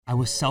I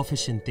was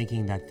selfish in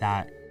thinking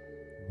that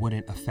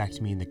wouldn't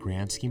affect me in the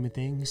grand scheme of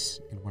things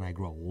and when I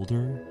grow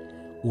older,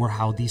 or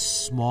how these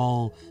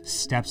small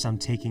steps I'm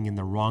taking in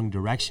the wrong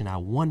direction,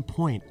 at one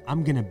point,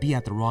 I'm gonna be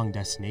at the wrong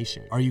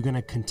destination. Are you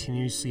gonna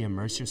continuously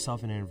immerse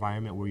yourself in an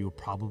environment where you'll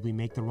probably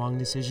make the wrong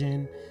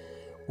decision?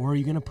 Or are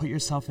you gonna put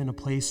yourself in a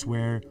place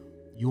where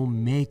you'll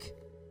make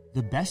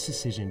the best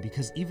decision?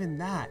 Because even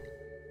that,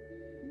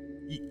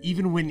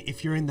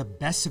 if you're in the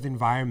best of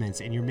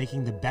environments and you're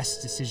making the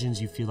best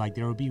decisions, you feel like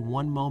there will be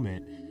one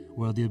moment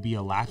where there'll be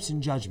a lapse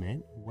in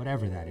judgment,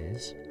 whatever that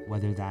is,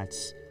 whether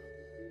that's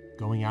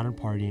going out and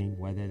partying,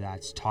 whether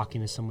that's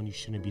talking to someone you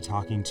shouldn't be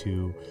talking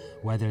to,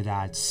 whether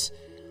that's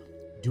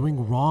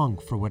doing wrong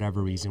for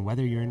whatever reason,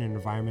 whether you're in an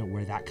environment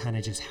where that kind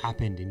of just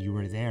happened and you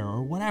were there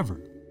or whatever.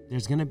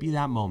 There's going to be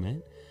that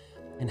moment.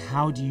 And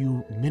how do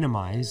you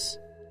minimize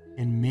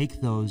and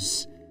make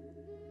those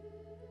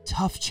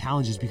tough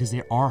challenges, because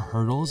there are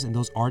hurdles and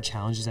those are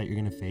challenges that you're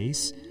going to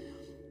face,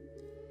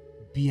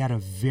 be at a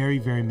very,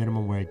 very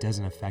minimum where it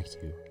doesn't affect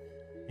you?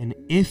 And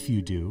if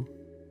you do,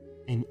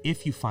 and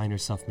if you find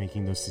yourself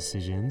making those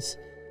decisions,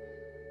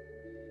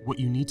 what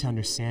you need to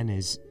understand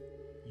is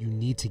you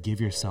need to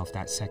give yourself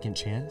that second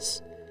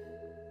chance,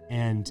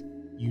 and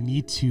you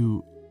need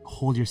to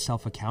hold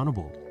yourself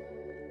accountable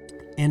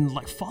and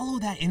follow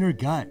that inner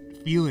gut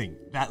feeling,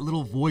 that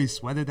little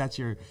voice, whether that's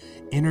your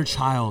inner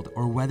child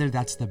or whether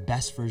that's the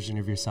best version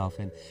of yourself.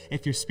 And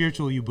if you're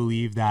spiritual, you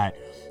believe that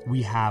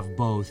we have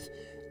both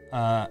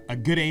a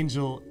good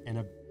angel and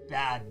a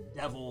bad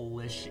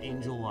devilish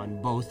angel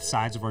on both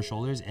sides of our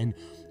shoulders, and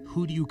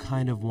who do you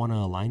kind of want to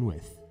align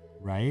with,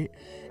 right?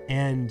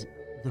 And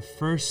the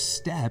first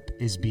step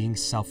is being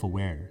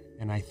self-aware,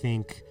 and I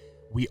think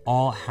we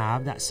all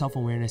have that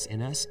self-awareness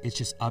in us. It's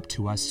just up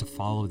to us to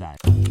follow that.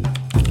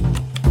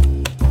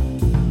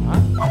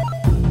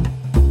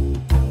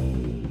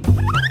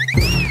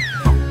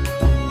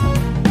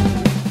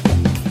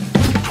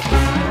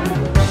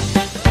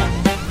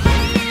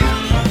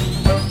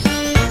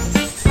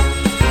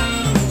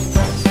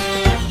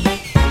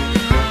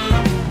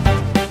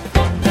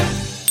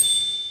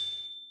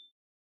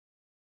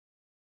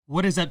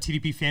 What is up,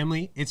 TDP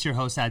family? It's your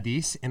host,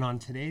 Adis, and on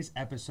today's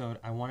episode,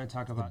 I want to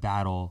talk about the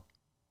battle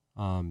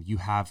you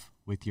have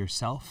with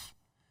yourself,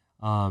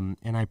 and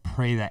I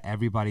pray that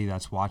everybody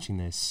that's watching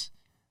this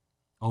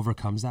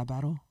overcomes that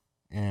battle,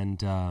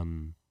 and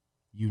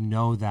you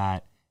know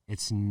that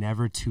it's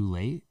never too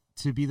late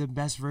to be the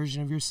best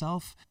version of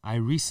yourself. I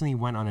recently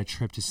went on a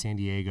trip to San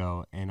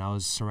Diego, and I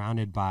was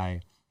surrounded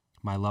by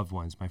my loved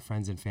ones, my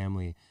friends and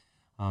family,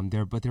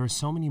 but there were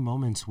so many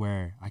moments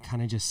where I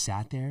kind of just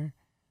sat there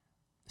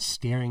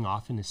staring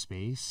off into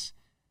space,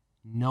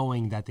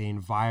 knowing that the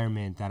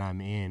environment that I'm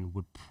in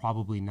would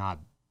probably not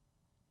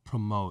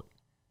promote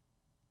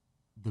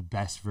the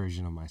best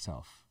version of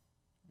myself.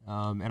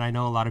 And I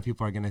know a lot of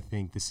people are going to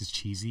think this is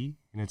cheesy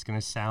and it's going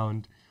to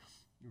sound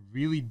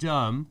really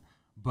dumb,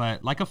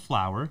 but like a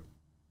flower,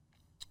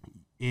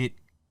 it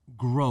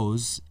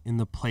grows in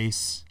the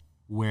place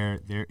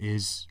where there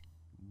is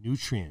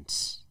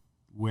nutrients,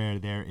 where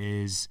there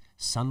is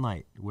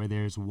sunlight, where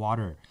there's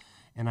water.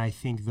 And I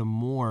think the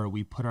more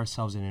we put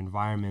ourselves in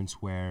environments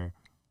where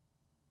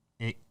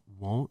it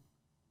won't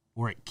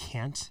or it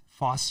can't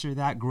foster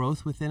that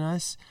growth within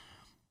us,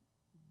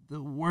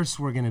 the worse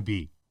we're going to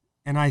be.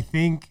 And I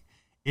think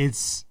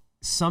it's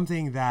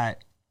something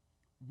that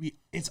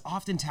it's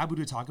often taboo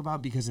to talk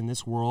about, because in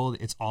this world,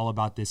 it's all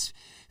about this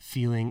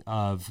feeling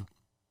of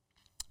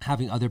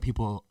having other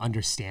people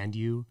understand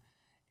you.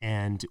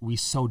 And we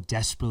so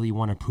desperately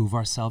want to prove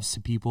ourselves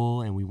to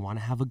people, and we want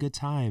to have a good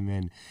time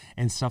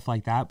and stuff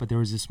like that. But there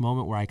was this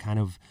moment where I kind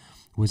of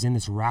was in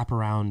this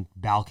wraparound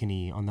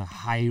balcony on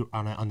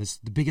the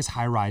biggest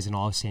high rise in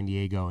all of San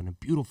Diego, in a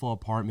beautiful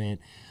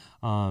apartment.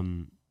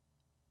 And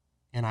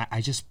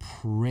I just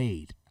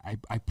prayed.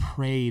 I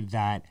prayed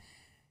that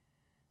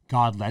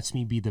God lets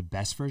me be the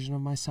best version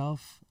of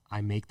myself.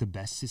 I make the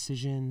best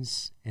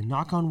decisions, and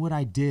knock on wood,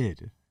 I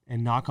did.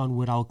 And knock on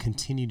wood, I'll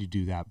continue to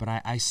do that. But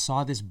I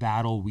saw this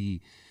battle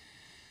we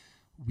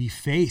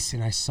face,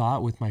 and I saw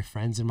it with my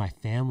friends and my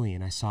family,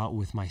 and I saw it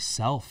with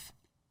myself.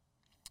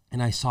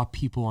 And I saw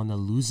people on the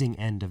losing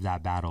end of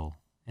that battle,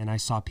 and I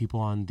saw people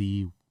on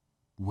the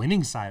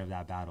winning side of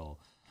that battle.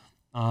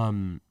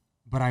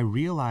 But I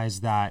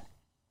realized that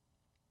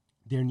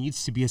there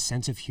needs to be a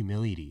sense of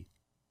humility,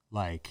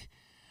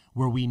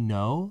 where we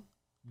know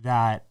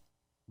that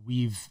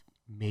we've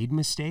made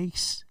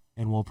mistakes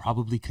and will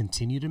probably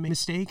continue to make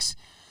mistakes,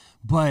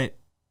 but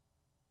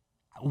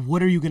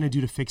what are you going to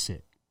do to fix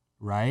it,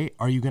 right?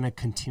 Are you going to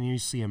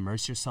continuously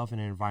immerse yourself in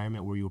an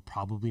environment where you'll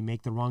probably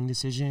make the wrong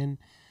decision?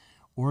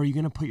 Or are you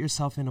going to put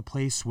yourself in a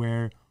place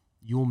where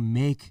you'll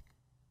make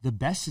the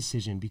best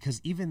decision? Because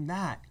even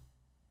that,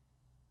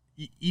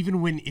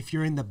 if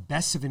you're in the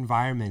best of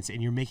environments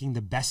and you're making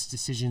the best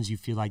decisions, you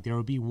feel like there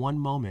will be one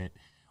moment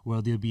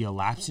where there'll be a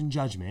lapse in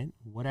judgment,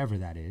 whatever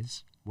that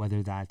is,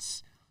 whether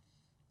that's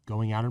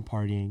going out and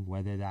partying,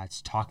 whether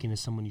that's talking to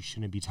someone you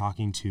shouldn't be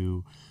talking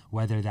to,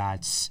 whether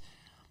that's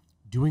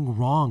doing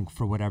wrong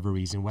for whatever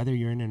reason, whether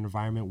you're in an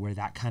environment where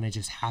that kind of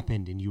just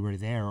happened and you were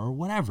there or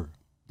whatever.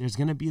 There's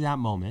going to be that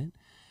moment.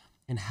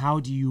 And how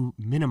do you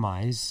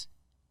minimize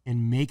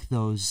and make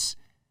those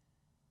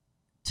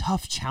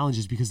tough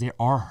challenges, because there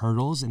are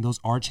hurdles and those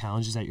are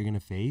challenges that you're going to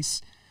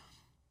face,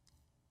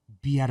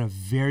 be at a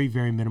very,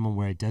 very minimum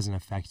where it doesn't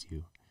affect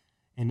you.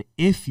 And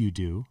if you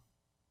do,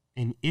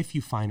 and if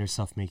you find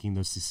yourself making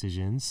those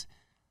decisions,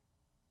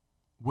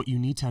 what you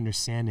need to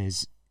understand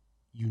is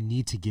you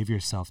need to give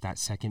yourself that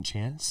second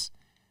chance,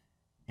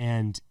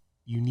 and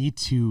you need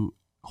to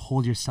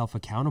hold yourself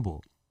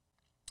accountable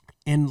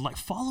and like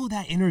follow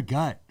that inner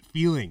gut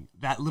feeling,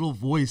 that little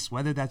voice,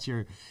 whether that's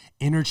your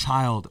inner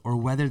child or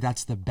whether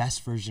that's the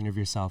best version of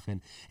yourself.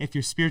 And if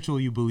you're spiritual,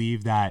 you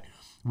believe that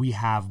we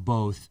have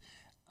both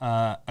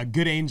a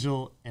good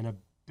angel and a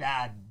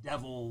bad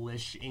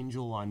devilish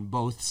angel on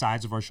both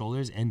sides of our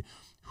shoulders. And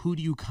who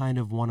do you kind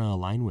of want to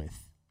align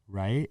with,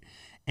 right?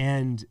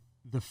 And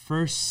the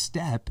first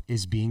step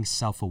is being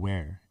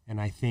self-aware. And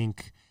I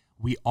think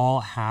we all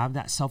have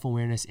that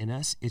self-awareness in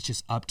us. It's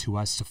just up to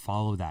us to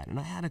follow that. And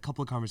I had a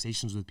couple of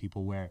conversations with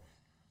people where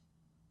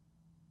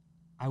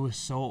I was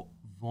so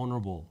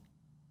vulnerable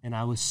and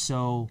I was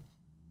so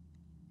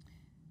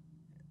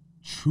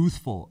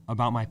truthful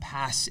about my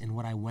past and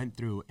what I went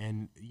through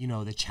and, you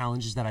know, the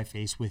challenges that I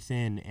faced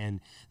within and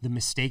the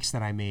mistakes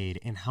that I made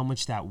and how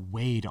much that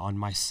weighed on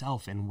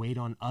myself and weighed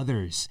on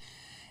others.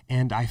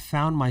 And I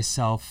found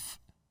myself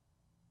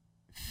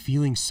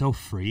feeling so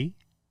free,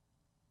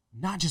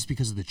 not just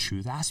because of the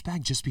truth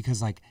aspect, just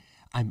because like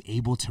I'm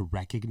able to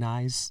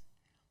recognize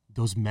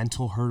those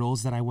mental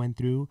hurdles that I went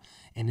through.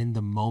 And in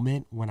the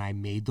moment when I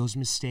made those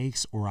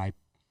mistakes or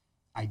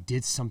I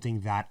did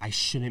something that I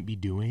shouldn't be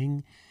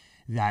doing,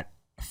 that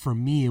for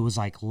me, it was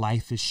like,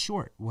 life is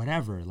short,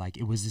 whatever. Like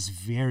it was this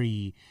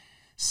very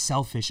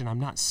selfish. And I'm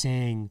not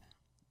saying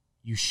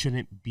you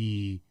shouldn't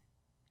be,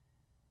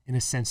 in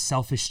a sense,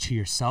 selfish to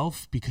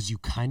yourself, because you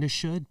kind of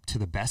should, to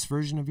the best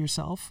version of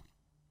yourself.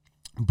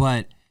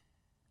 But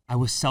I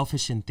was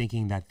selfish in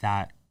thinking that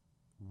that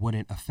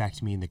wouldn't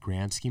affect me in the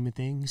grand scheme of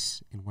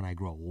things and when I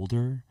grow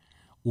older,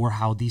 or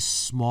how these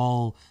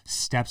small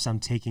steps I'm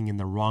taking in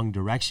the wrong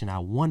direction,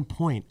 at one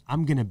point,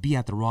 I'm going to be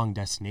at the wrong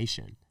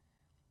destination.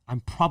 I'm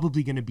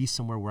probably going to be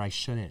somewhere where I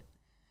shouldn't.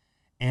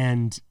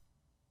 And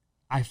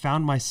I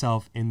found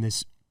myself in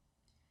this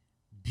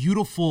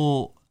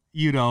beautiful,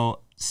 you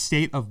know,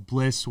 state of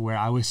bliss where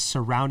I was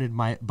surrounded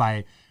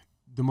by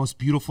the most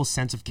beautiful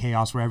sense of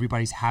chaos where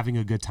everybody's having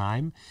a good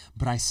time,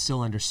 but I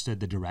still understood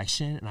the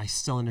direction and I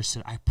still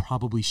understood I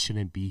probably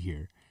shouldn't be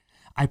here.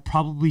 I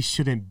probably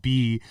shouldn't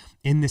be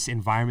in this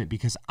environment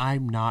because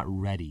I'm not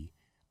ready.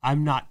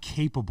 I'm not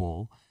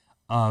capable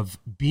of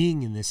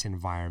being in this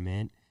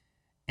environment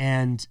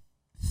and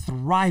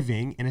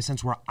thriving in a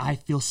sense where I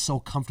feel so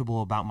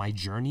comfortable about my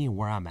journey and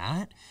where I'm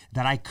at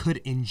that I could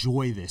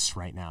enjoy this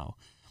right now.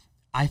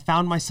 I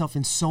found myself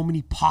in so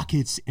many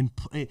pockets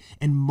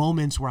and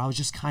moments where I was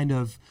just kind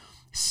of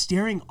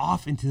staring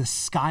off into the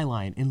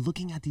skyline and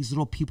looking at these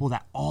little people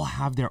that all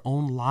have their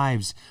own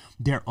lives,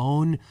 their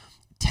own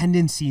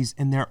tendencies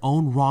and their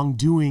own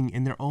wrongdoing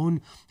and their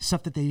own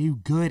stuff that they do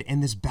good,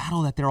 and this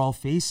battle that they're all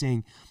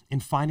facing,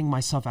 and finding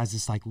myself as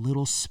this like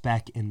little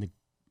speck in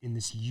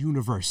this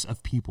universe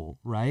of people,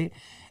 right?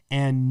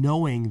 And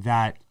knowing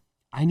that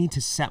I need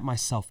to set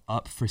myself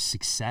up for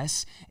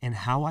success. And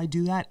how I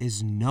do that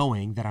is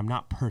knowing that I'm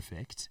not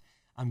perfect.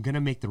 I'm going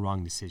to make the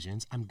wrong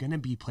decisions. I'm going to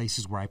be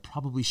places where I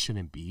probably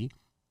shouldn't be,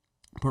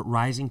 but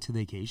rising to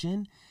the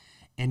occasion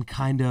and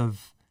kind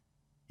of,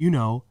 you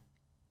know,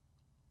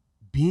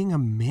 being a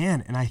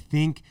man. And I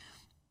think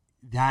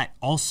that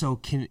also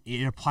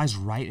it applies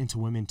right into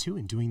women too,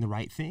 and doing the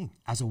right thing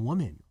as a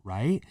woman,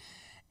 right?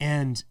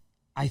 And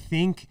I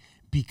think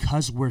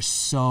because we're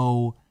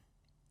so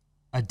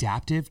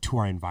adaptive to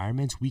our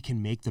environments, we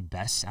can make the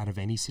best out of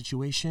any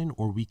situation,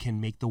 or we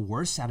can make the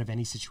worst out of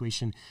any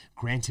situation,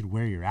 granted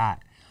where you're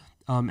at.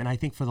 And I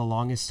think for the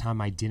longest time,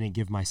 I didn't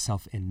give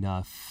myself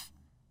enough,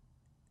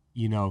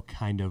 you know,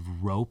 kind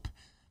of rope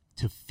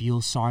to feel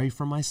sorry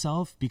for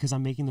myself because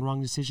I'm making the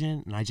wrong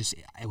decision. And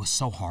it was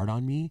so hard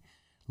on me.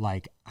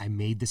 Like I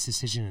made this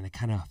decision and it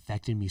kind of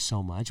affected me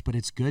so much, but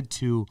it's good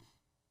to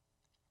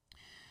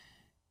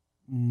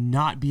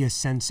not be a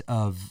sense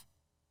of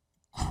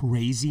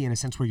crazy in a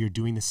sense where you're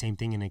doing the same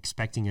thing and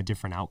expecting a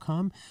different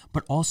outcome,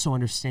 but also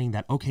understanding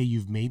that, okay,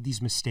 you've made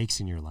these mistakes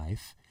in your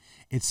life.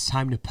 It's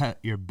time to put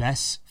your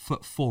best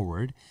foot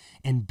forward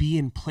and be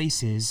in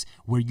places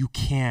where you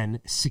can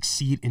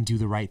succeed and do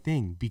the right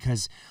thing.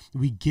 Because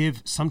we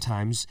give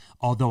sometimes,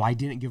 although I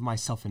didn't give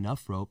myself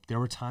enough rope, there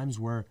were times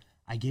where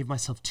I gave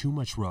myself too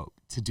much rope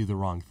to do the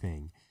wrong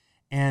thing.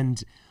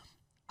 And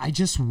I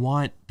just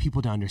want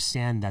people to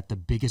understand that the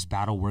biggest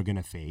battle we're going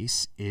to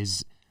face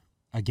is,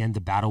 again,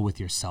 the battle with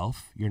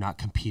yourself. You're not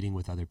competing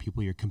with other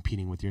people. You're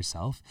competing with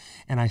yourself.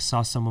 And I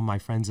saw some of my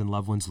friends and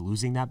loved ones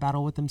losing that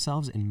battle with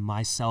themselves, and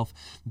myself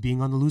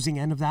being on the losing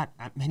end of that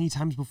many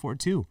times before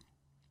too.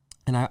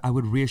 And I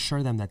would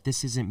reassure them that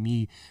this isn't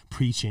me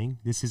preaching.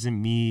 This isn't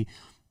me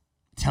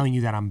telling you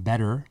that I'm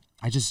better.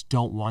 I just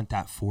don't want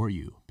that for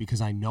you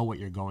because I know what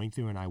you're going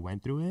through and I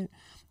went through it.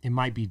 It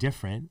might be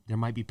different. There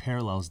might be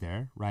parallels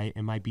there, right?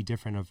 It might be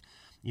different of,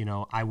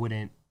 I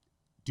wouldn't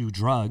do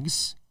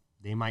drugs.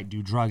 They might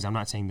do drugs. I'm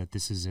not saying that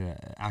this is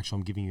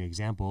I'm giving you an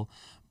example,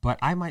 but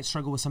I might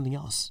struggle with something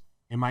else.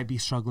 It might be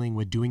struggling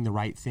with doing the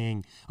right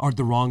thing or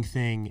the wrong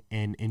thing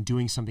and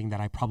doing something that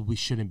I probably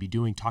shouldn't be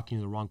doing, talking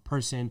to the wrong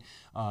person,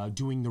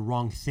 doing the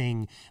wrong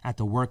thing at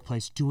the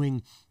workplace,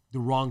 doing the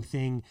wrong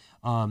thing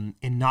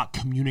and not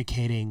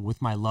communicating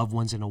with my loved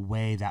ones in a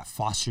way that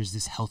fosters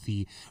this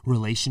healthy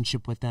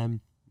relationship with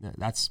them.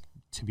 That's,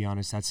 to be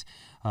honest, that's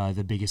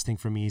the biggest thing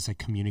for me is like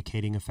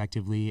communicating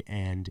effectively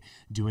and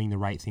doing the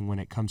right thing when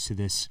it comes to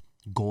this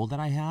goal that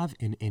I have,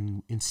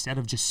 and instead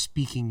of just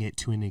speaking it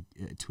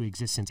to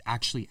existence,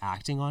 actually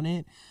acting on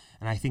it.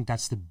 And I think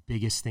that's the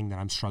biggest thing that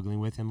I'm struggling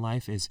with in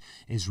life is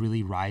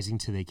really rising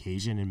to the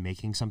occasion and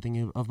making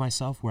something of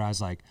myself. Whereas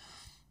like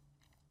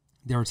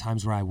there were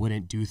times where I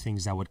wouldn't do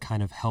things that would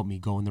kind of help me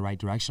go in the right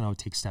direction. I would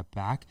take a step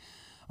back.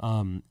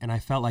 And I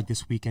felt like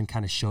this weekend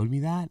kind of showed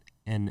me that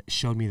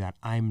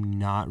I'm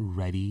not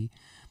ready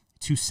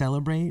to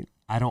celebrate.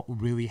 I don't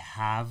really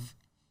have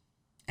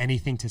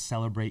anything to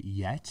celebrate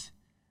yet.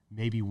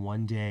 Maybe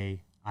one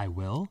day I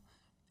will.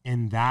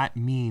 And that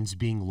means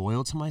being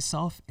loyal to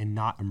myself and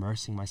not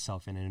immersing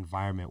myself in an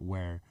environment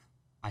where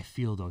I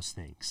feel those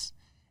things.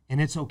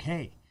 And it's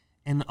okay.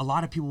 And a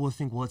lot of people will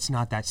think, well, it's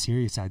not that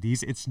serious,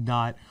 Adis. It's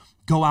not.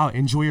 Go out,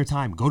 enjoy your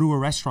time. Go to a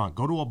restaurant,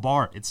 go to a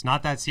bar. It's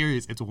not that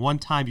serious. It's one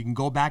time. You can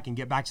go back and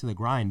get back to the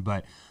grind.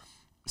 But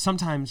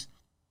sometimes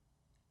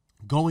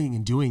going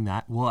and doing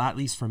that will, at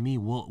least for me,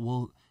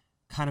 will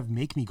kind of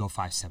make me go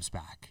 5 steps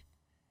back.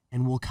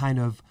 And will kind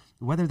of,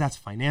 whether that's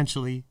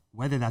financially,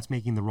 whether that's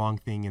making the wrong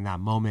thing in that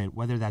moment,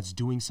 whether that's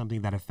doing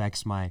something that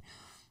affects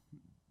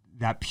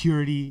that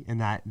purity and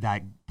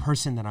that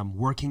person that I'm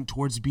working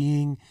towards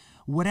being,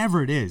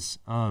 whatever it is,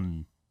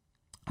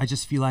 I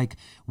just feel like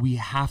we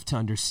have to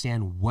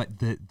understand what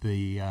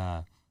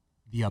the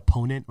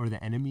opponent or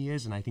the enemy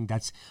is. And I think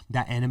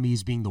that enemy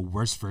is being the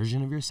worst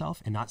version of yourself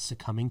and not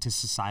succumbing to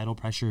societal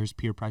pressures,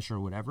 peer pressure,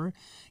 or whatever.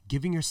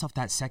 Giving yourself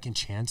that second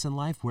chance in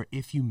life where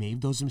if you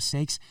made those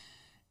mistakes,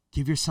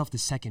 give yourself the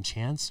second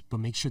chance, but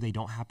make sure they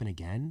don't happen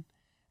again.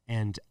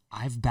 And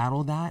I've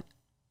battled that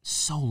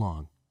so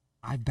long.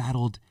 I've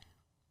battled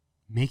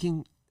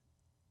making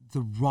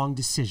the wrong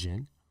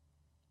decision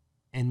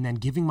and then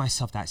giving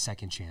myself that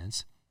second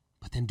chance,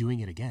 but then doing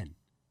it again.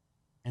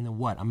 And then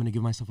what? I'm going to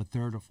give myself a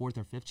third or fourth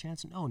or fifth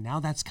chance? No, now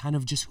that's kind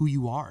of just who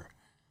you are.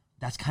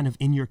 That's kind of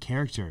in your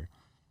character.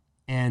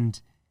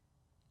 And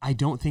I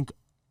don't think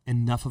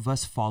enough of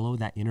us follow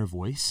that inner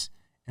voice.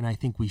 And I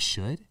think we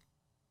should,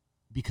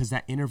 because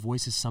that inner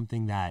voice is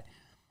something that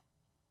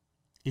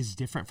is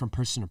different from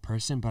person to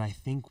person. But I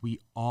think we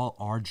all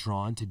are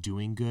drawn to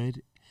doing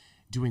good,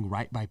 doing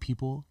right by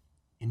people,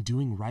 and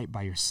doing right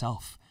by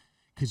yourself.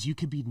 Because you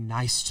could be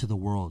nice to the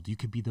world. You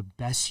could be the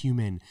best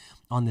human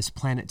on this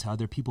planet to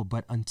other people.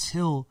 But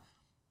until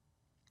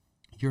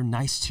you're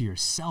nice to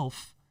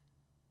yourself,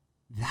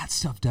 that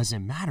stuff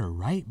doesn't matter,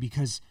 right?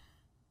 Because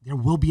there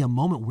will be a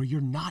moment where you're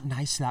not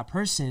nice to that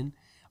person,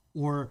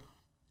 or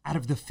out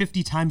of the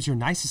 50 times you're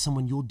nice to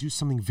someone, you'll do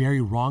something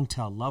very wrong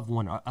to a loved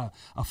one,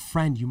 a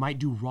friend. You might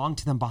do wrong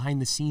to them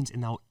behind the scenes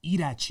and they'll eat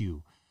at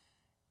you.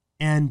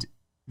 And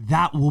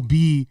that will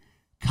be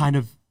kind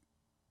of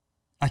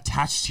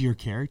attached to your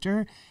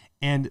character.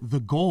 And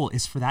the goal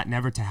is for that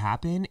never to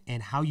happen.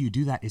 And how you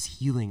do that is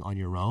healing on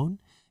your own,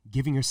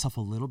 giving yourself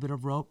a little bit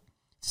of rope,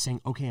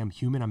 saying, okay, I'm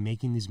human, I'm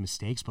making these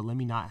mistakes, but let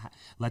me not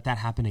let that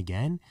happen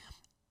again.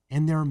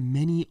 And there are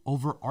many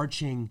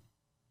overarching,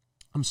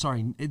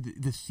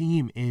 the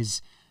theme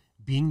is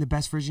being the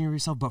best version of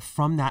yourself, but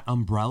from that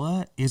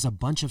umbrella is a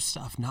bunch of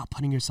stuff, not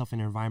putting yourself in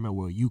an environment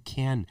where you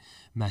can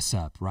mess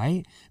up,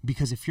 right?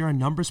 Because if you're a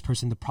numbers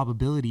person, the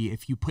probability,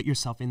 if you put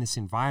yourself in this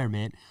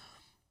environment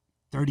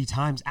 30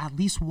 times, at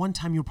least one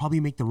time you'll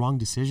probably make the wrong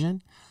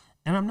decision.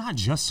 And I'm not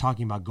just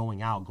talking about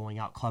going out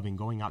clubbing,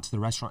 going out to the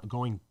restaurant,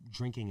 going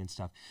drinking and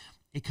stuff.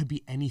 It could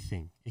be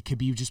anything. It could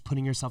be you just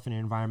putting yourself in an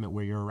environment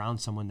where you're around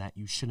someone that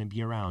you shouldn't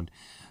be around,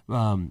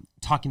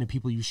 talking to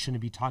people you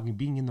shouldn't be talking,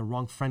 being in the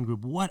wrong friend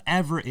group,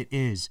 whatever it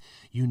is,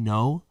 you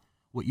know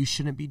what you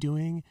shouldn't be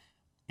doing.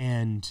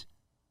 And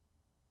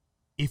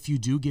if you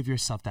do give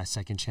yourself that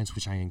second chance,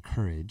 which I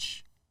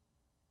encourage,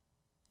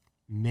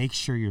 make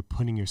sure you're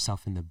putting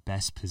yourself in the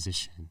best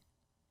position,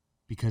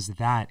 because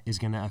that is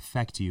going to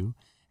affect you.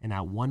 And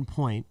at one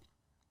point,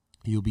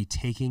 you'll be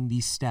taking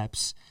these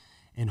steps,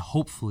 and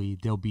hopefully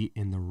they'll be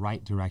in the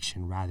right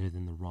direction rather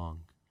than the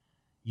wrong.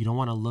 You don't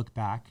want to look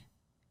back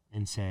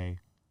and say,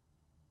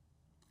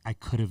 I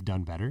could have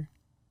done better,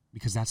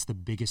 because that's the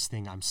biggest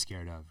thing I'm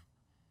scared of.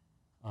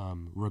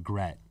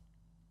 Regret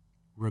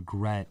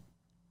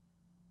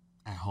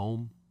at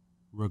home,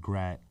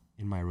 regret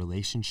in my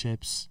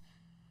relationships,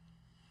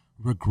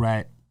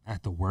 regret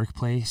at the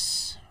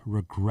workplace,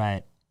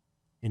 regret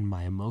in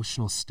my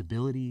emotional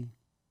stability,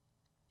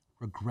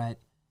 regret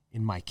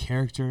in my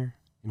character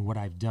and what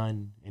I've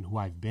done and who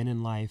I've been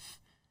in life.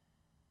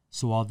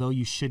 So although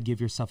you should give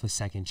yourself a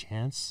second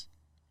chance,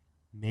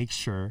 make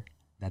sure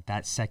that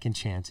that second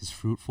chance is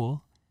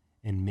fruitful,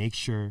 and make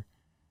sure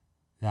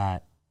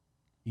that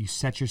you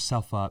set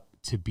yourself up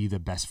to be the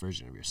best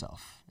version of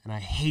yourself. And I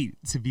hate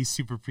to be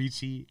super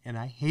preachy, and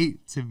I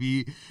hate to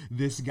be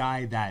this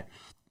guy that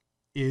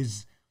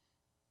is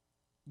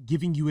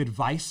giving you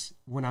advice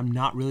when I'm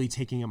not really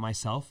taking it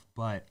myself,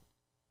 but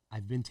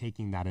I've been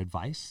taking that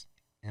advice,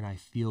 and I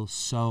feel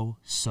so,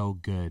 so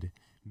good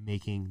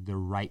making the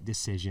right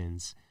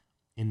decisions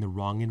in the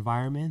wrong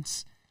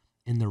environments,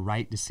 in the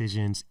right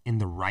decisions in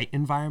the right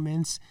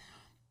environments,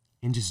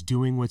 and just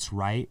doing what's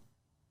right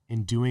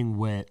and doing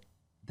what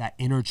that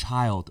inner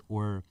child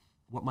or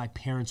what my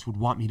parents would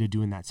want me to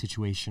do in that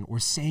situation, or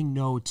saying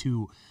no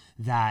to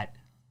that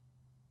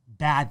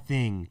bad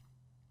thing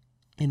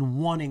and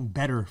wanting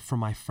better for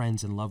my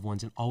friends and loved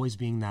ones, and always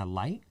being that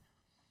light.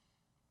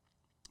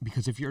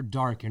 Because if you're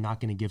dark, you're not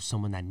going to give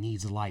someone that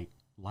needs light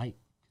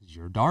because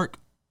you're dark.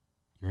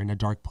 You're in a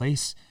dark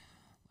place.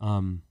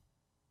 And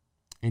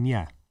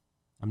yeah,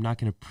 I'm not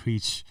going to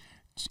preach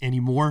any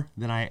more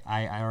than I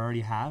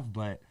already have,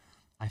 but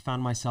I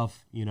found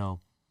myself,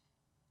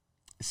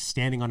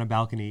 standing on a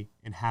balcony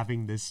and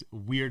having this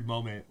weird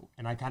moment.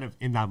 And I kind of,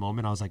 in that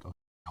moment, I was like, oh,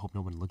 I hope no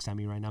one looks at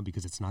me right now,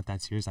 because it's not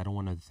that serious. I don't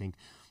want to think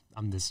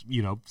I'm this,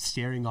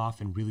 staring off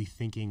and really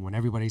thinking when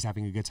everybody's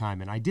having a good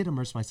time. And I did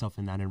immerse myself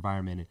in that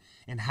environment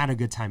and had a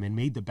good time and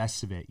made the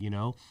best of it,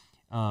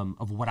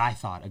 of what I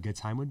thought a good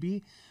time would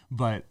be.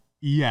 But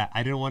yeah,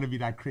 I didn't want to be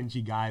that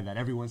cringy guy that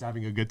everyone's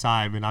having a good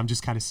time and I'm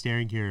just kind of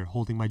staring here,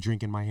 holding my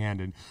drink in my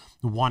hand and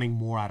wanting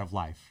more out of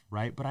life,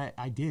 right? But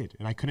I did,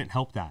 and I couldn't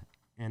help that.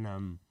 And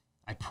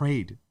I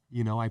prayed,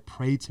 I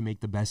prayed to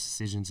make the best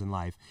decisions in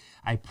life.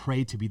 I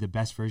prayed to be the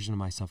best version of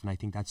myself. And I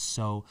think that's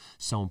so,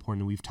 so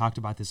important. And we've talked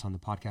about this on the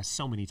podcast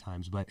so many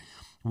times, but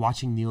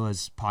watching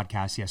Neela's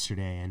podcast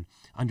yesterday and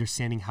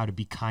understanding how to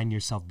be kind to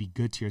yourself, be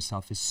good to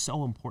yourself is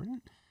so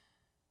important.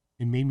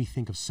 It made me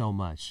think of so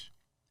much.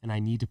 And I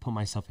need to put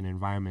myself in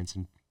environments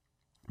and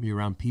be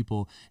around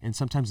people, and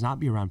sometimes not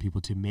be around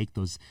people, to make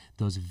those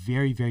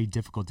very, very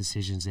difficult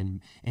decisions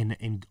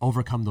and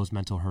overcome those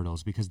mental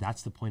hurdles, because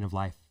that's the point of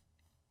life.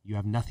 You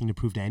have nothing to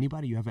prove to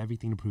anybody. You have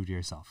everything to prove to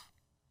yourself.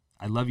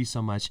 I love you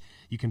so much.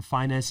 You can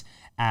find us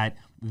at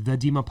The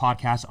Dimah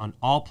Podcast on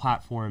all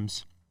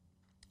platforms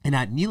and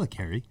at Neela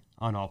Carey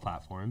on all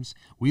platforms.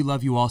 We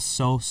love you all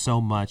so, so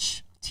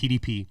much.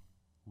 TDP,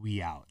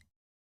 we out.